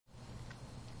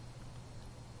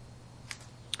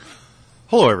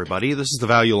Hello, everybody. This is the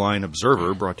Value Line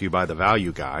Observer, brought to you by the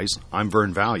Value Guys. I'm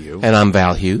Vern Value. And I'm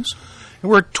Val Hughes.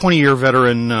 And we're 20-year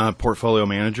veteran portfolio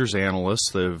managers, analysts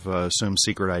that have assumed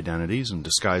secret identities and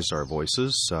disguised our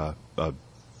voices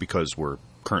because we're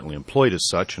currently employed as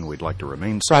such, and we'd like to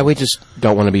remain so. Right, we just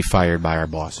don't want to be fired by our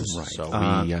bosses, right.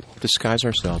 So we disguise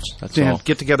ourselves. That's all. all.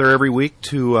 Get together every week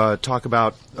to talk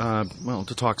about,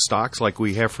 to talk stocks like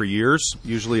we have for years.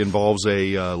 Usually involves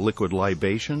a liquid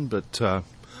libation, but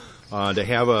to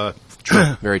have a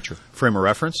very true frame of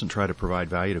reference and try to provide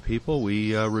value to people,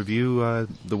 we review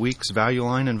the week's Value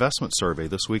Line Investment Survey.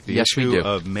 This week, the issue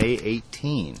of May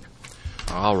 18.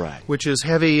 All right. Which is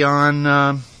heavy on,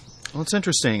 well, it's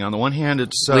interesting. On the one hand,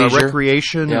 it's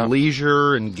recreation and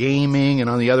leisure and gaming, and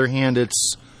on the other hand,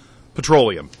 it's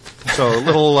petroleum. So a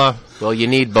little... well, you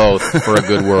need both for a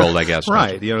good world, I guess.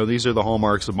 Right. You know, these are the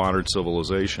hallmarks of modern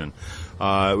civilization.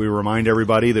 We remind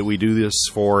everybody that we do this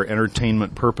for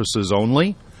entertainment purposes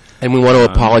only. And we want to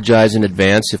apologize in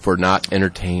advance if we're not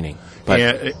entertaining. But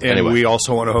and we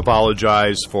also want to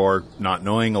apologize for not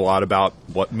knowing a lot about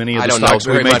what many of the stocks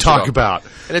we may talk about.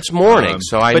 And it's morning,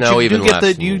 so I know even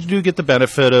less. You do get the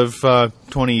benefit of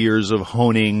 20 years of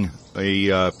honing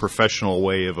a professional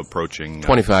way of approaching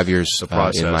 25 years the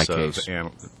process in my case.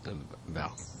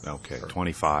 Okay,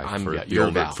 25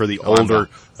 for the older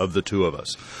of the two of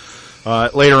us.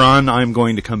 Later on, I'm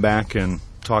going to come back and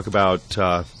talk about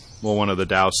one of the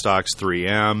Dow stocks,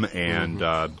 3M, and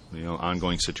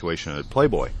ongoing situation at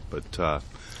Playboy, but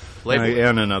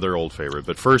and another old favorite.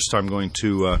 But first, I'm going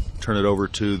to turn it over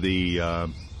to the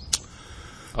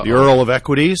Earl of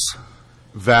Equities,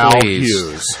 Val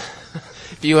Hughes.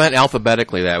 If you went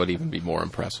alphabetically, that would even be more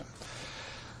impressive.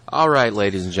 All right,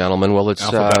 ladies and gentlemen. Well, it's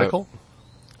alphabetical.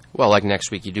 Well, like next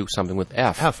week, you do something with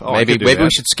F. F. Oh, maybe we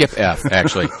should skip F.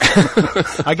 Actually,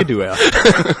 I could do F.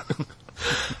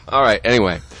 All right.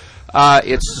 Anyway,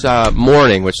 it's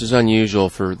morning, which is unusual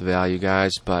for the Value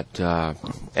Guys, but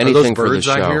anything for the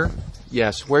show. I hear?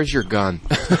 Yes. Where's your gun?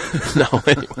 No.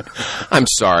 Anyway, I'm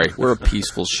sorry. We're a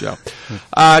peaceful show.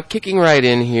 Kicking right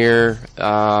in here.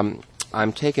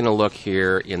 I'm taking a look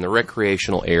here in the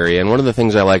recreational area, and one of the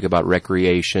things I like about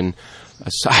recreation,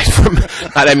 aside from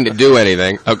not having to do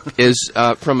anything, is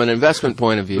from an investment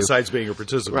point of view. Besides being a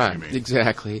participant, right? You mean.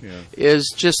 Exactly. Yeah.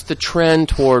 Is just the trend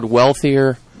toward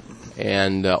wealthier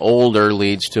and older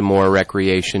leads to more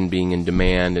recreation being in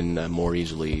demand and more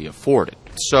easily afforded.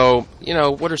 So,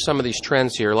 what are some of these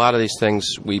trends here? A lot of these things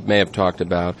we may have talked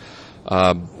about.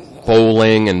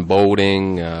 Bowling and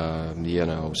boating,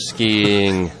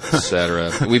 skiing,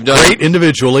 etc. We've done great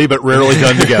individually, but rarely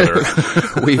done together.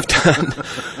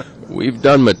 We've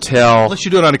done Mattel. Unless you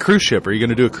do it on a cruise ship. Are you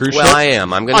going to do a cruise ship? Well, I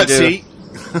am. I'm going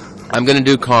to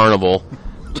do Carnival,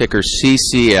 ticker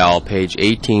CCL, page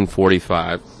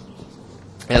 1845.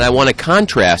 And I want to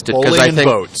contrast it because I think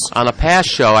on a past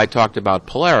show I talked about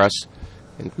Polaris,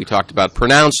 and we talked about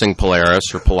pronouncing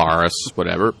Polaris or Polaris,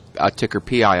 whatever, ticker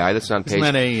PII. That's on page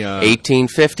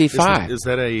 1855. Is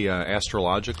that a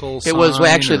astrological sign? It was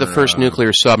actually the first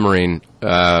nuclear submarine,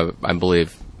 I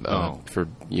believe, for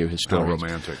you historians. How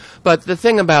romantic. But the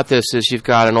thing about this is you've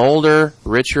got an older,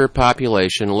 richer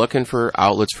population looking for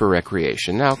outlets for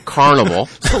recreation. Now, Carnival.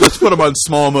 So let's put them on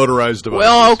small motorized devices.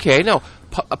 Well, okay, no.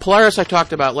 Polaris I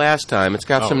talked about last time. It's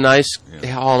got some nice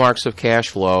hallmarks of cash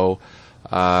flow.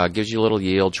 Gives you a little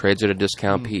yield, trades at a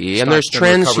discount PE. And there's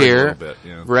trends here,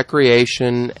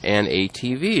 recreation and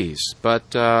ATVs.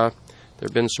 But there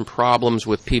have been some problems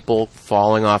with people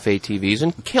falling off ATVs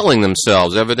and killing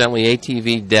themselves. Evidently,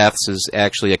 ATV deaths is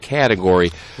actually a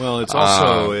category. Well, it's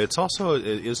also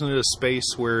isn't it a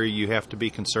space where you have to be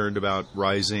concerned about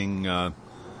rising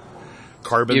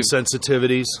carbon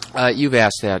sensitivities? You've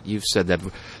asked that. You've said that.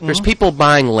 There's people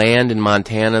buying land in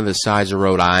Montana the size of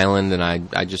Rhode Island, and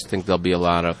I just think there'll be a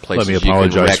lot of places you can recreate.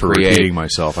 Let me apologize for repeating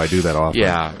myself. I do that often.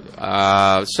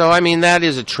 Yeah. So, I mean, that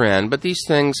is a trend. But these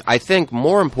things, I think,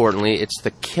 more importantly, it's the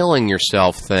killing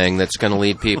yourself thing that's going to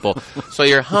lead people. So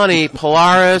your honey,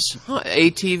 Polaris,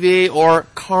 ATV, or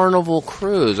Carnival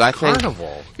cruise. I think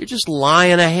you just lie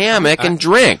in a hammock and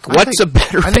drink. What's a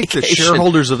better vacation? I think the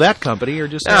shareholders of that company are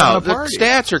just having a party. The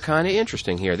stats are kind of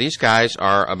interesting here. These guys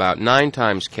are about 9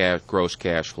 times gross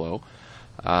cash flow.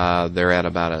 They're at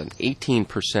about an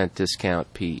 18%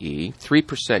 discount PE,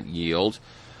 3% yield.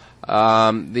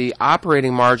 The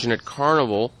operating margin at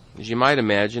Carnival, as you might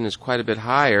imagine, is quite a bit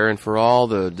higher. And for all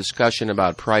the discussion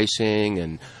about pricing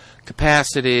and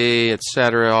capacity,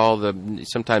 etc., all the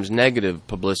sometimes negative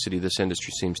publicity this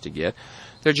industry seems to get,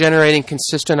 they're generating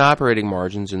consistent operating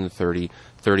margins in the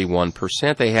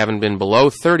 31%. They haven't been below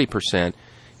 30%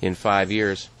 in 5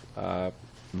 years.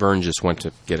 Vern just went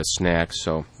to get a snack,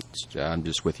 so I'm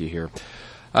just with you here.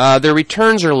 Their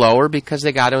returns are lower because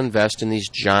they got to invest in these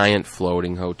giant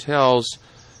floating hotels,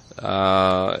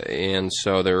 and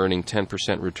so they're earning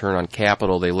 10% return on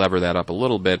capital. They lever that up a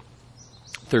little bit,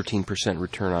 13%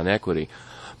 return on equity.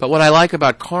 But what I like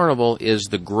about Carnival is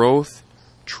the growth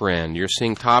trend. You're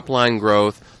seeing top-line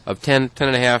growth of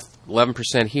 10.5%,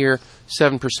 11% here,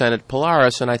 7% at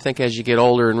Polaris, and I think as you get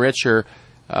older and richer,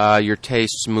 your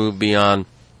tastes move beyond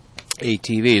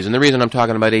ATVs. And the reason I'm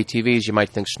talking about ATVs, you might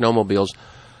think snowmobiles.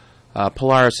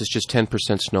 Polaris is just 10%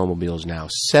 snowmobiles now,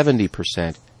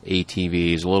 70%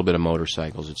 ATVs, a little bit of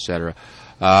motorcycles, etc.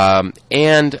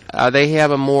 And they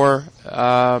have a more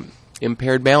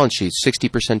impaired balance sheet,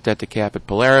 60% debt to cap at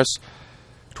Polaris,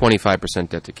 25%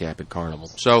 debt to cap at Carnival.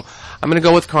 So I'm going to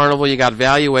go with Carnival. You got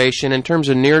valuation. In terms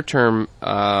of near-term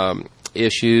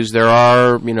issues,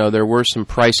 there were some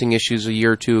pricing issues a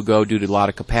year or two ago due to a lot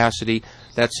of capacity.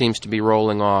 That seems to be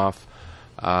rolling off.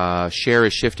 Share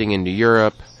is shifting into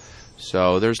Europe.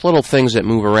 So there's little things that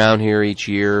move around here each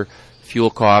year. Fuel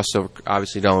costs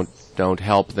obviously don't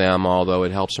help them, although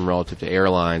it helps them relative to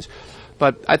airlines.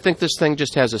 But I think this thing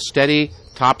just has a steady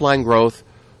top-line growth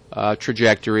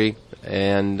trajectory,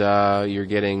 and you're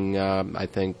getting, I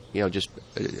think, just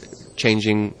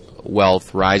changing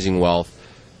wealth, rising wealth,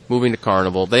 moving to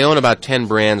Carnival. They own about 10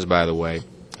 brands, by the way.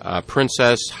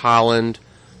 Princess, Holland,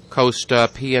 Costa,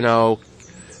 P&O,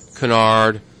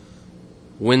 Cunard,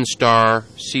 Windstar,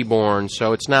 Seabourn.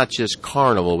 So it's not just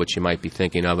Carnival, which you might be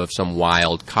thinking of some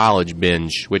wild college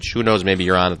binge, which who knows, maybe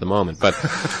you're on at the moment. But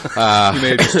you may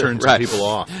have just turned some people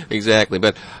off. Exactly.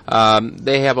 But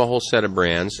they have a whole set of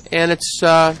brands, and it's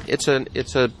a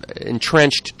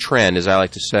entrenched trend, as I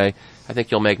like to say. I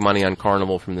think you'll make money on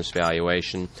Carnival from this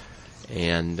valuation,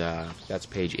 and that's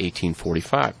page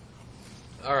 1845.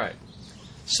 All right.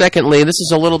 Secondly, this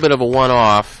is a little bit of a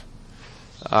one-off.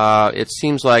 It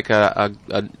seems like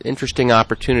an interesting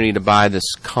opportunity to buy this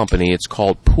company. It's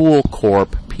called Pool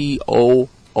Corp.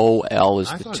 P-O-O-L is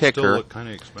the ticker. It still looked kind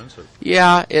of expensive.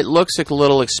 Yeah, it looks a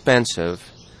little expensive,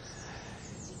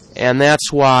 and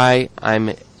that's why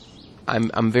I'm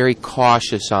very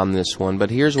cautious on this one.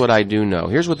 But here's what I do know.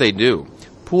 Here's what they do.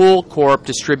 Pool Corp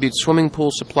distributes swimming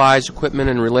pool supplies, equipment,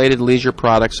 and related leisure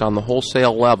products on the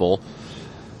wholesale level.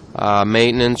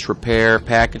 Maintenance, repair,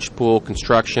 packaged pool,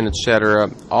 construction,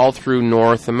 etc., all through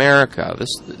North America.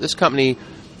 This company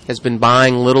has been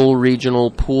buying little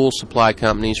regional pool supply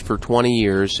companies for 20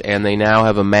 years, and they now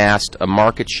have amassed a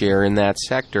market share in that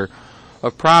sector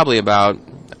of probably about,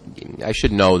 I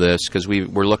should know this because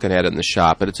we're looking at it in the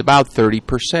shop, but it's about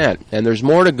 30%, and there's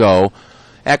more to go.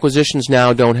 Acquisitions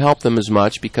now don't help them as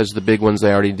much because the big ones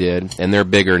they already did, and they're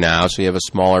bigger now, so you have a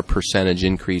smaller percentage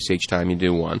increase each time you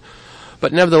do one.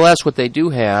 But nevertheless, what they do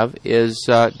have is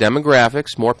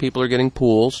demographics. More people are getting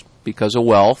pools because of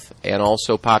wealth, and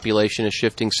also population is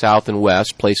shifting south and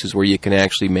west, places where you can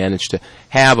actually manage to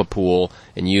have a pool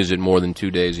and use it more than 2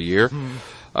 days a year.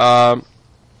 And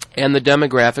the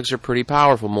demographics are pretty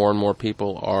powerful. More and more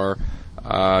people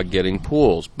are getting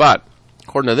pools. But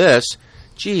according to this,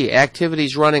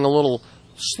 activity's running a little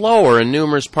slower in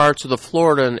numerous parts of the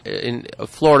Florida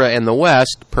and the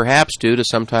West, perhaps due to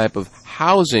some type of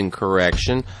housing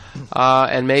correction,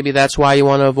 and maybe that's why you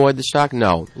want to avoid the stock.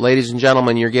 No, ladies and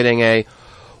gentlemen, you're getting a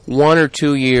 1 or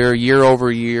 2 year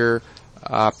over year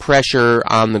pressure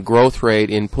on the growth rate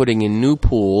in putting in new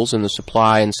pools and the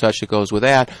supply and such that goes with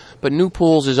that. But new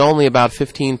pools is only about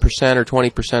 15% or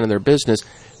 20% of their business.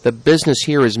 The business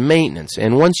here is maintenance,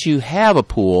 and once you have a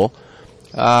pool,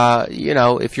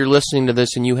 if you're listening to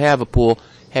this and you have a pool,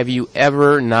 have you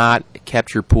ever not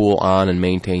kept your pool on and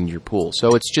maintained your pool?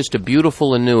 So it's just a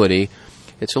beautiful annuity.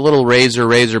 It's a little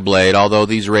razor blade, although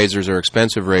these razors are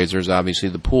expensive razors, obviously,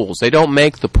 the pools. They don't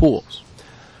make the pools.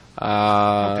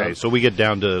 Okay, so we get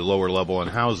down to lower level in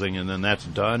housing, and then that's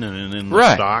done, and then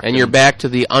right. Stock. And you're back to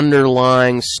the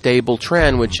underlying stable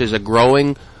trend, which is a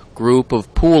growing group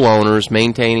of pool owners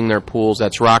maintaining their pools.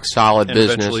 That's rock solid and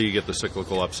business. Eventually you get the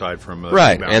cyclical upside from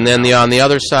right. And then on the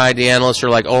other side, the analysts are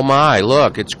like, oh my,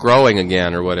 look, it's growing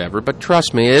again or whatever. But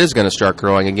trust me, it is going to start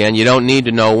growing again. You don't need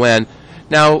to know when.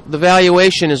 Now, the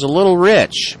valuation is a little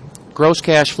rich. Gross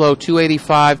cash flow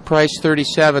 285, price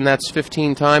 37. That's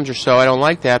 15 times or so. I don't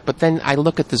like that. But then I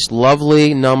look at this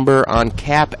lovely number on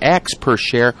CapEx per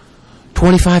share,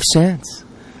 25 cents.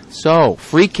 So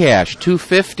free cash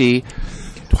 250.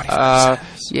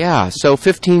 Yeah, so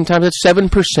 15 times, that's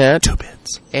 7%. 2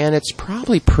 bits. And it's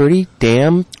probably pretty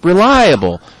damn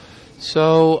reliable.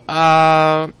 So,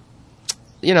 that's,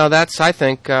 I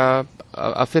think, a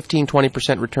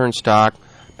 15-20% return stock.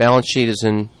 Balance sheet is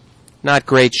in not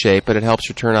great shape, but it helps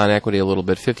return on equity a little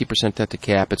bit. 50% debt to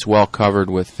cap. It's well covered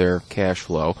with their cash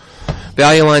flow.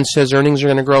 Value Line says earnings are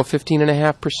going to grow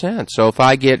 15.5%. So if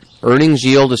I get earnings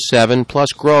yield of 7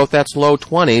 plus growth, that's low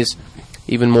 20s,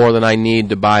 even more than I need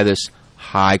to buy this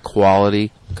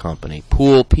high-quality company.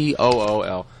 Pool,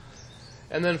 P-O-O-L.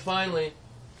 And then finally,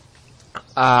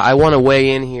 I want to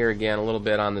weigh in here again a little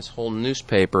bit on this whole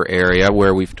newspaper area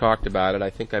where we've talked about it. I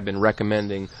think I've been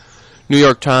recommending New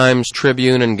York Times,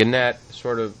 Tribune, and Gannett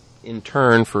sort of in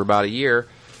turn for about a year.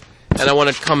 And I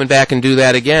want to come back and do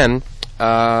that again.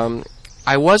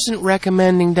 I wasn't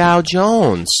recommending Dow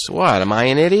Jones. What, am I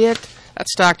an idiot? That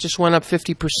stock just went up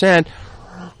 50%.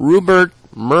 Rupert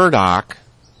Murdoch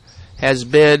has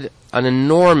bid an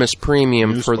enormous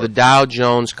premium for the Dow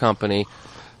Jones Company.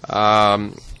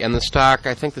 And the stock,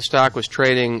 I think the stock was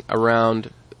trading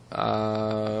around,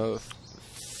 30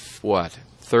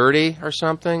 or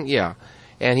something? Yeah.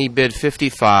 And he bid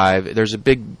 55. There's a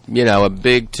big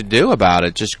to-do about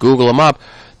it. Just Google them up.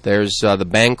 There's the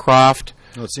Bancroft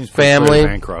it seems family. The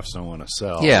Bancrofts don't want to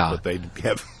sell. Yeah. But they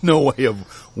have no way of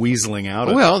weaseling out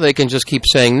of it. Well, they can just keep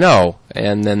saying no,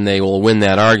 and then they will win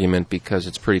that argument because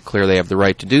it's pretty clear they have the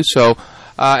right to do so.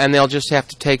 And they'll just have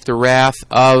to take the wrath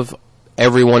of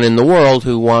everyone in the world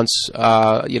who wants,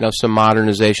 some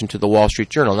modernization to the Wall Street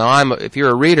Journal. Now, if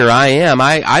you're a reader, I am.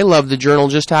 I love the Journal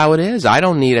just how it is. I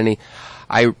don't need any.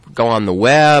 I go on the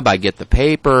web. I get the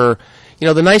paper.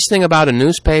 The nice thing about a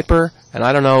newspaper, and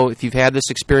I don't know if you've had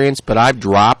this experience, but I've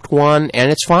dropped one,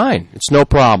 and it's fine. It's no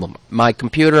problem. My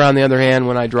computer, on the other hand,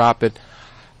 when I drop it,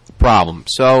 problem.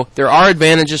 So there are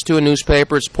advantages to a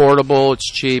newspaper. It's portable. It's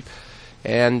cheap.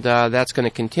 And that's going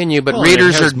to continue. But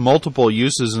readers it has multiple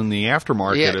uses in the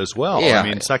aftermarket as well. Yeah. I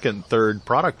mean, second, third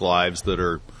product lives that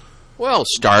are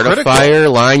start critical. A fire,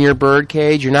 line your bird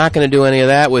cage. You're not going to do any of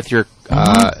that with your,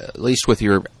 at least with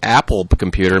your Apple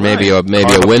computer. Right. Maybe a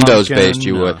Windows-based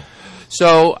you would.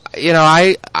 So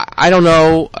I don't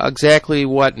know exactly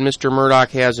what Mr.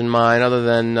 Murdoch has in mind, other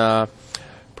than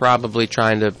probably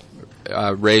trying to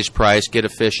raise price, get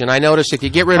efficient. I notice if you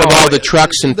get rid of all the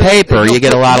trucks and paper, you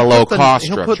get a lot of low-cost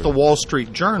structure. He'll put the Wall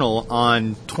Street Journal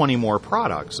on 20 more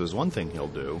products is one thing he'll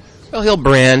do. Well,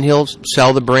 he'll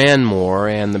sell the brand more,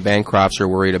 and the Bancrofts are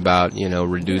worried about,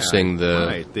 reducing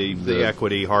the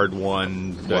equity,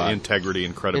 hard-won, integrity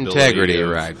and credibility. Integrity,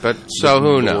 right. But so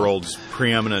who knows? The world's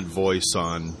preeminent voice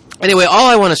on... Anyway, all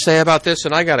I want to say about this,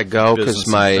 and I got to go because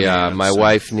my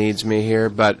wife needs me here,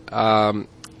 but...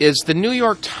 is the New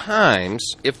York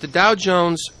Times, if the Dow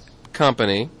Jones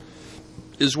Company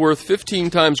is worth 15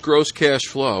 times gross cash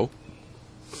flow,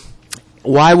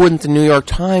 why wouldn't the New York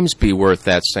Times be worth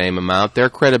that same amount? Their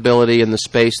credibility in the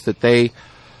space that they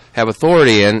have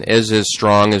authority in is as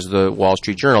strong as the Wall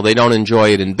Street Journal. They don't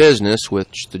enjoy it in business,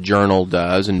 which the Journal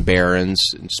does, and Barron's,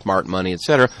 and Smart Money,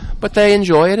 etc., but they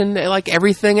enjoy it in like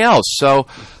everything else. So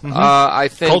I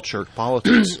think... Culture,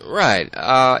 politics. Right.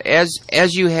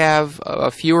 As you have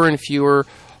fewer and fewer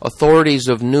authorities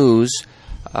of news,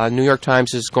 New York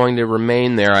Times is going to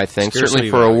remain there, I think,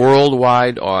 certainly for a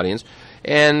worldwide audience.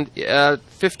 And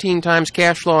 15 times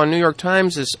cash flow on New York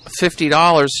Times is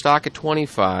 $50, stock at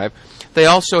 $25. They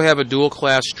also have a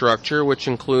dual-class structure, which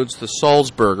includes the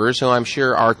Sulzbergers, who I'm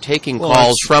sure are taking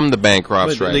calls from the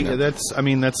Bancrofts right now. That's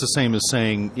the same as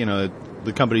saying,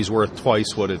 the company's worth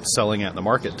twice what it's selling at in the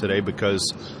market today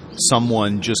because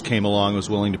someone just came along and was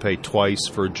willing to pay twice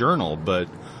for a journal. But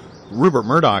Rupert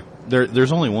Murdoch,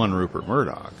 there's only one Rupert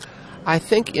Murdoch. I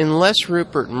think unless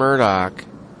Rupert Murdoch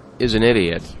is an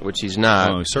idiot, which he's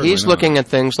not, he's not. Looking at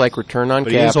things like return on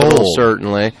capital,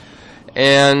 certainly.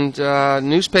 And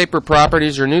newspaper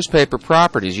properties are newspaper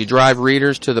properties. You drive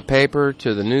readers to the paper,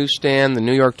 to the newsstand. The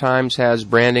New York Times has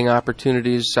branding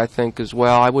opportunities, I think, as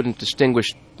well. I wouldn't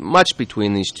distinguish much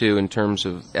between these two in terms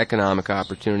of economic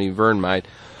opportunity. Vern might.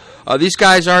 These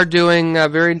guys are doing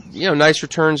very nice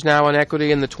returns now on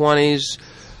equity in the 20s.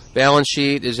 Balance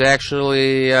sheet is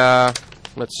actually,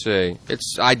 let's see,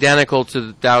 it's identical to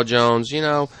the Dow Jones.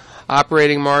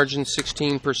 Operating margin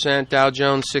 16%, Dow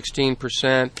Jones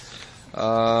 16%.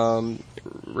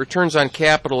 Returns on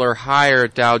capital are higher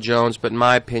at Dow Jones, but in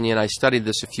my opinion, I studied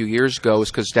this a few years ago,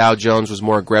 is because Dow Jones was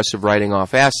more aggressive writing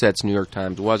off assets. New York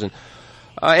Times wasn't.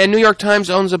 And New York Times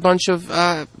owns a bunch of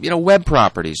web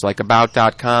properties like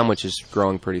About.com, which is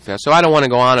growing pretty fast. So I don't want to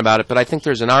go on about it, but I think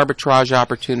there's an arbitrage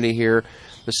opportunity here,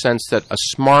 the sense that a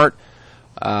smart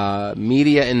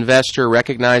media investor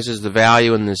recognizes the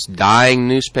value in this dying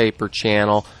newspaper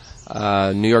channel.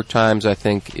 New York Times, I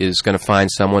think, is going to find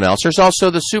someone else. There's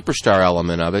also the superstar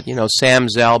element of it. Sam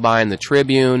Zellbein, the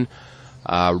Tribune,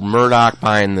 Murdoch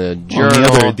buying the Well,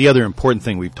 Journal. the other important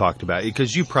thing we've talked about,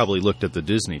 because you probably looked at the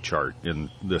Disney chart in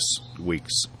this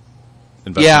week's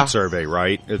investment survey,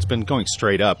 right? It's been going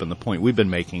straight up, and the point we've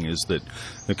been making is that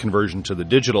the conversion to the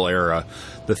digital era,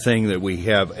 the thing that we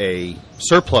have a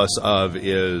surplus of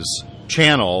is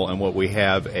channel, and what we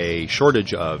have a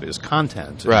shortage of is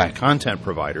content. Right. And content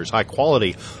providers, high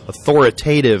quality,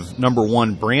 authoritative, number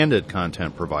one branded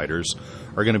content providers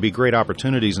are going to be great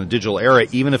opportunities in the digital era,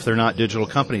 even if they're not digital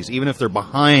companies, even if they're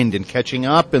behind in catching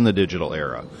up in the digital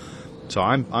era. So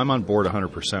I'm on board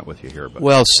 100% with you here. But.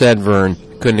 Well said, Vern.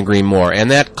 Couldn't agree more. And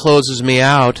that closes me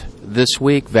out this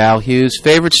week. Val Hughes,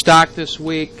 favorite stock this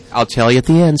week. I'll tell you at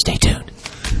the end. Stay tuned.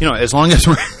 You know, as long as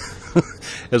we're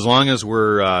as long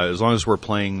as we're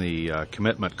playing the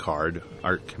commitment card,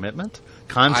 our commitment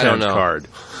content card.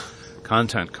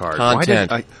 Content card.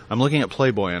 Content. I'm looking at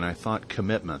Playboy and I thought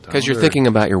commitment. Because you're thinking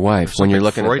about your wife when you're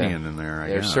looking Freudian at that. in there.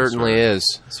 There certainly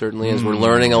is. Certainly is. We're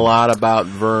learning a lot about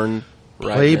Vern.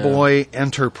 Right Playboy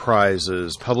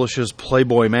Enterprises publishes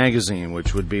Playboy magazine,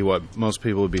 which would be what most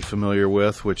people would be familiar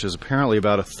with, which is apparently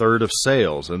about a third of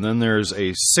sales. And then there's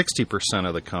a 60%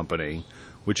 of the company,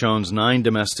 which owns 9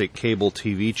 domestic cable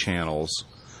TV channels,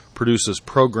 produces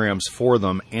programs for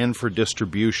them and for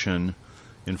distribution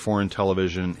in foreign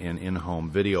television and in-home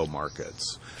video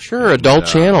markets. Sure, adult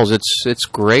channels. It's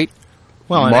great.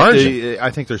 Well, margin. I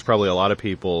think there's probably a lot of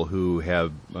people who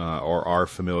have or are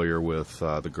familiar with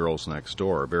The Girls Next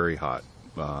Door. Very hot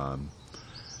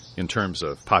in terms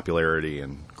of popularity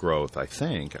and growth, I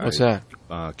think. What's that?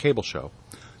 Cable show.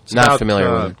 It's Not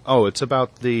familiar with it. Oh, it's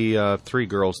about the 3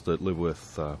 girls that live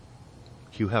with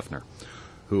Hugh Hefner,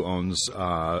 who owns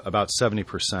about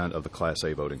 70% of the Class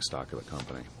A voting stock of the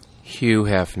company. Hugh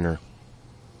Hefner.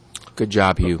 Good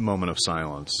job, Hugh. Moment of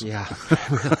silence. Yeah.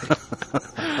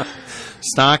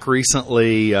 Stock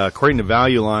recently, according to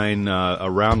Value Line,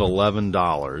 around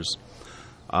 $11.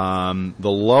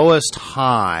 The lowest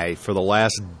high for the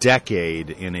last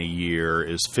decade in a year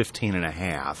is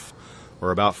 15.5,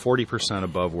 or about 40%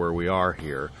 above where we are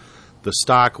here. The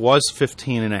stock was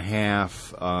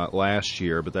 15.5 last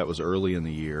year, but that was early in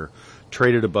the year.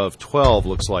 Traded above 12,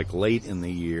 looks like late in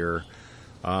the year.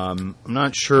 I'm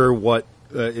not sure what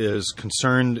is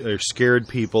concerned or scared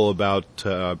people about,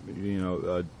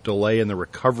 a delay in the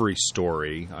recovery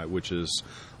story, which is,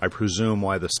 I presume,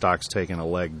 why the stock's taken a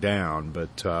leg down.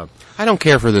 But I don't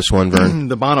care for this one, Vern.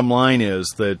 The bottom line is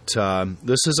that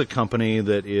this is a company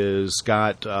that is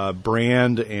got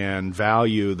brand and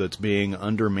value that's being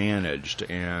undermanaged,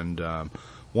 and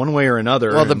one way or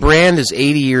another. Well, the brand is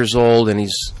 80 years old, and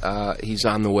he's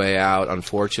on the way out,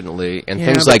 unfortunately. And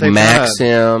things like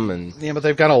Maxim but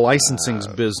they've got a licensing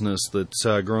business that's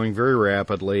growing very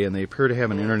rapidly, and they appear to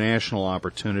have an international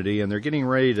opportunity, and they're getting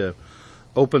ready to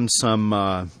open some.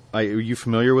 Are you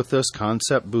familiar with this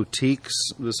concept boutiques?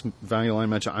 This Value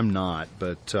Line mentioned. I'm not,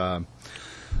 but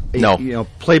no.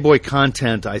 Playboy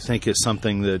content, I think, is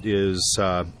something that is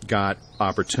got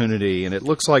opportunity, and it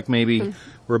looks like maybe.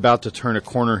 We're about to turn a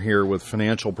corner here with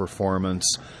financial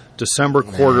performance. December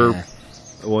quarter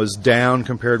was down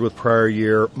compared with prior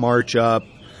year. March up.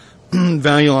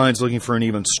 Value Line's looking for an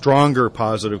even stronger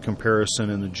positive comparison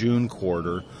in the June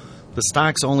quarter. The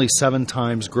stock's only 7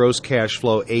 times gross cash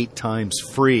flow, 8 times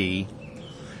free.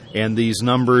 And these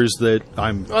numbers that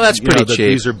that's pretty cheap.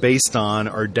 These are based on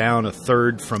are down a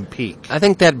third from peak. I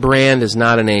think that brand is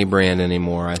not an A brand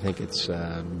anymore. I think it's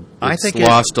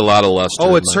lost a lot of luster.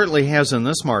 Oh, it certainly has in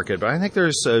this market, but I think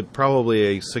there's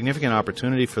probably a significant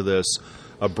opportunity for this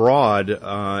abroad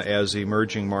as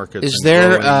emerging markets. Is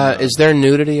there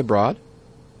nudity abroad?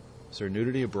 Is there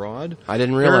nudity abroad? I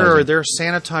didn't realize. There are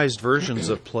sanitized versions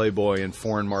of Playboy in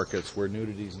foreign markets where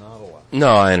nudity is not allowed. No,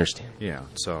 I understand. Yeah,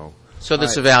 so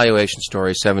this evaluation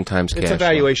story, 7 times cash. It's a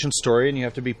valuation story, and you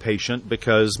have to be patient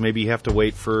because maybe you have to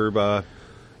wait for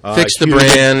fix the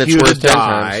brand. It's worth 10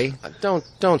 die.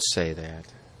 times. Don't say that.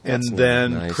 And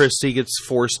then Christie gets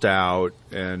forced out,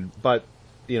 but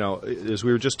as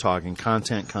we were just talking,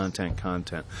 content.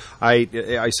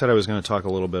 I said I was going to talk a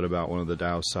little bit about one of the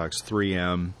Dow stocks,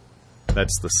 3M.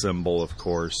 That's the symbol, of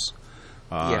course.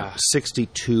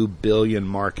 62 billion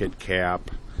market cap.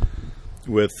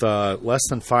 With less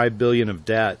than $5 billion of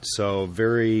debt, so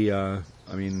very, in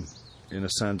a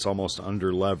sense, almost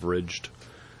under-leveraged.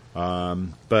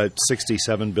 But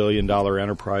 $67 billion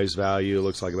enterprise value,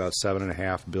 looks like about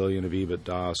 $7.5 billion of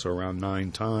EBITDA, so around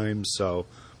 9 times, so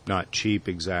not cheap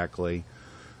exactly.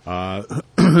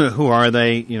 Who are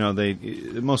they?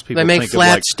 Most people they make think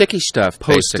flat, of sticky stuff,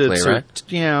 basically, right?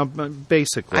 Yeah,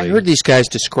 basically. I heard these guys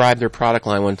describe their product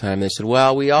line one time. They said,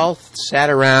 "Well, we all sat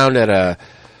around at a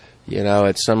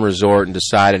at some resort and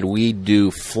decided we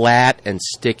do flat and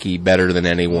sticky better than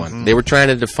anyone. Mm-hmm. They were trying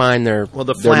to define their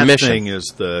the flat mission. Thing is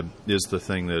the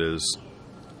thing that is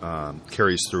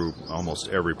carries through almost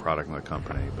every product in the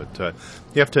company. But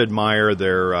you have to admire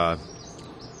their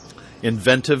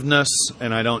inventiveness,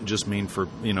 and I don't just mean for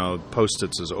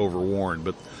Post-its is overworn,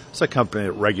 but it's a company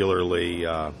that regularly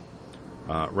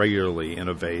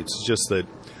innovates. It's just that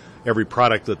every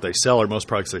product that they sell, or most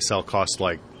products they sell, cost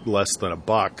like less than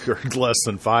 $1 or less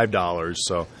than $5.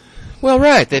 So, well,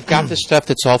 right, they've got the stuff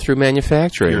that's all through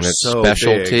manufacturing. It's so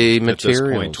specialty big materials.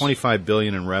 At this point, $25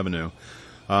 billion in revenue.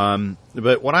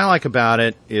 But what I like about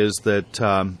it is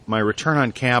that my return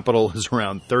on capital is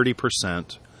around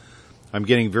 30%. I'm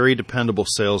getting very dependable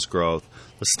sales growth.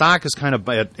 The stock is kind of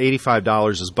at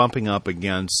 $85, is bumping up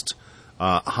against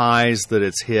highs that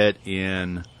it's hit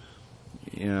in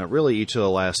really each of the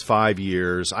last 5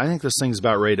 years. I think this thing's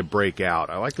about ready to break out.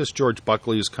 I like this George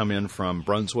Buckley who's come in from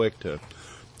Brunswick to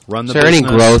run the business. Is there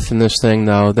any growth in this thing,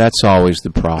 though? That's always the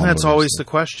problem. That's always the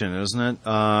question, isn't it?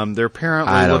 They're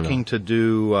apparently looking to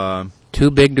do too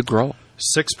big to grow.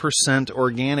 6%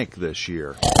 organic this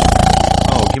year.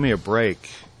 Oh, give me a break.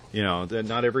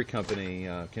 Not every company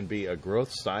can be a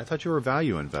growth stock. I thought you were a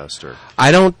value investor.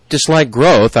 I don't dislike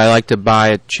growth. I like to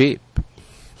buy it cheap.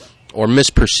 Or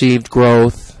misperceived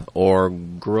growth, or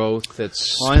growth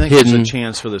that's I think hidden. There's a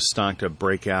chance for this stock to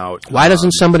break out. Why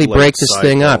doesn't somebody break this cycle.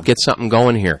 thing up? Get something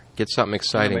going here. Get something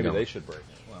exciting maybe going. They should break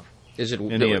it. Well,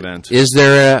 in any event. Is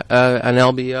there an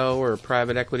LBO or a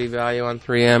private equity value on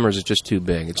 3M, or is it just too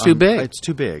big? It's too big. It's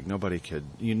too big. Nobody could.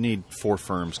 You need 4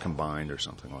 firms combined or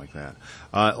something like that.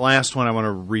 Last one, I want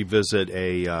to revisit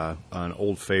an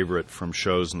old favorite from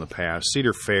shows in the past.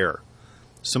 Cedar Fair.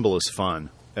 Symbol is fun.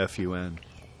 FUN.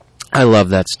 I love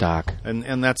that stock.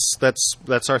 And that's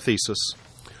our thesis.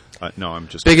 No, I'm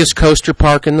just biggest coaster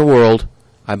park in the world.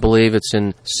 I believe it's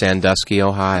in Sandusky,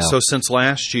 Ohio. So since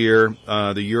last year,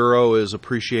 the euro is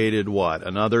appreciated,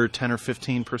 another 10 or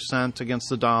 15% against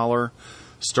the dollar.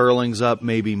 Sterling's up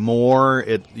maybe more.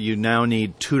 You now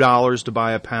need $2 to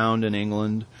buy a pound in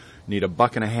England. You need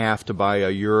 $1.50 to buy a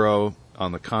euro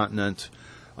on the continent.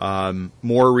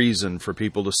 More reason for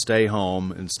people to stay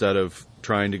home instead of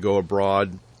trying to go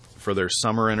abroad for their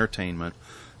summer entertainment.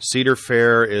 Cedar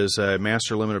Fair is a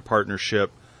master limited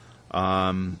partnership.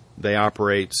 They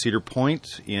operate Cedar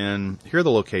Point here are the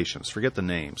locations. Forget the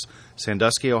names.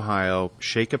 Sandusky, Ohio,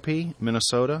 Shakopee,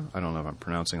 Minnesota. I don't know if I'm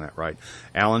pronouncing that right.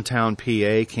 Allentown,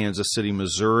 PA, Kansas City,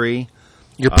 Missouri.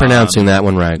 You're pronouncing that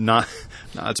one right.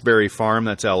 Knott's Berry Farm,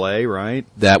 that's L.A., right?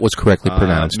 That was correctly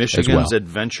pronounced Michigan's as well.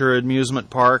 Adventure Amusement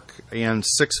Park and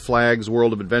Six Flags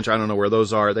World of Adventure. I don't know where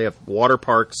those are. They have water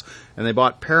parks, and they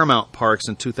bought Paramount Parks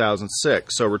in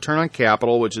 2006. So return on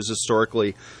capital, which is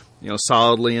historically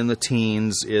solidly in the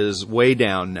teens, is way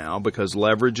down now because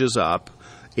leverage is up.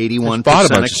 81%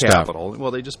 of capital. Well,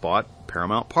 they just bought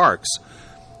Paramount Parks.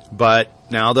 But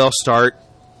now they'll start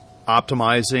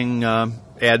optimizing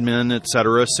admin, et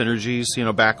cetera, synergies,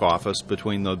 back office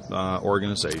between the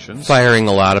organizations. Firing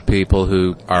a lot of people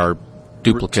who are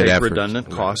duplicate Take efforts. redundant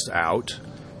costs out,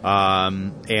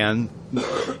 and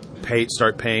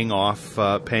start paying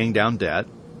down debt,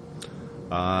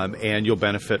 and you'll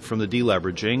benefit from the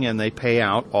deleveraging, and they pay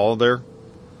out all their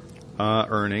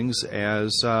earnings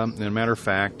as, a matter of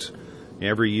fact,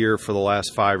 every year for the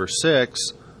last 5 or 6,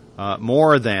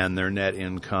 more than their net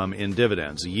income in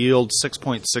dividends. Yield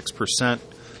 6.6%,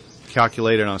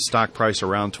 calculated on a stock price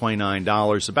around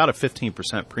 $29, about a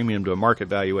 15% premium to a market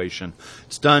valuation.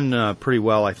 It's done pretty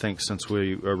well, I think, since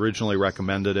we originally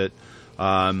recommended it.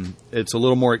 It's a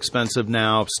little more expensive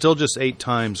now, still just 8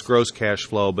 times gross cash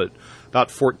flow, but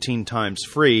about 14 times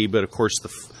free. But, of course, the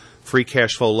free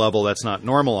cash flow level, that's not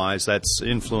normalized. That's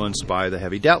influenced by the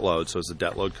heavy debt load. So as the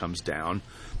debt load comes down,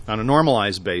 on a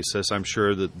normalized basis, I'm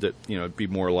sure that it'd be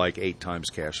more like 8 times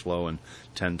cash flow and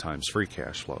 10 times free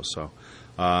cash flow. So,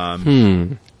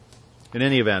 in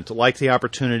any event, like the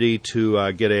opportunity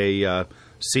to get a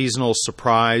seasonal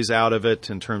surprise out of it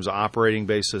in terms of operating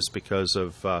basis because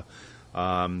of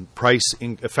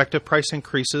effective price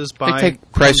increases by they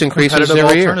take price increases competitive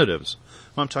every alternatives.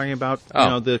 Well, I'm talking about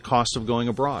the cost of going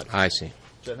abroad. I see.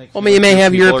 Well, you may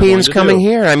have Europeans coming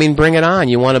here. I mean, bring it on.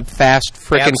 You want a fast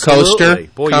frickin' coaster?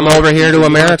 Boy, come over here to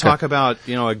America. Talk about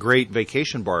a great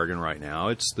vacation bargain right now.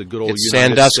 It's the good old it's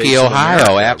United Sandusky, States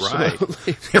Ohio. America,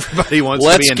 Absolutely. Right. Everybody wants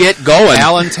Let's to be in get going.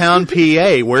 Allentown,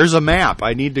 PA. Where's a map?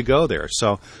 I need to go there.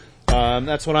 So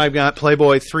that's what I've got.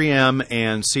 Playboy, 3M,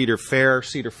 and Cedar Fair.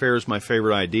 Cedar Fair is my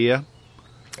favorite idea.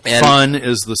 And fun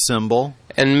is the symbol.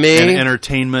 And me. And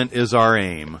entertainment is our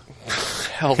aim.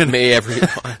 Help me, everyone.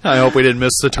 I hope we didn't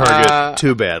miss the target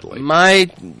too badly.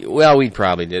 We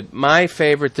probably did. My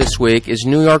favorite this week is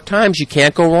New York Times. You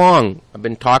can't go wrong. I've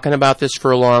been talking about this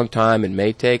for a long time. It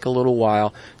may take a little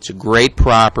while. It's a great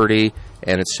property,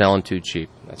 and it's selling too cheap.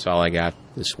 That's all I got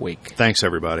this week. Thanks,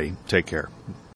 everybody. Take care.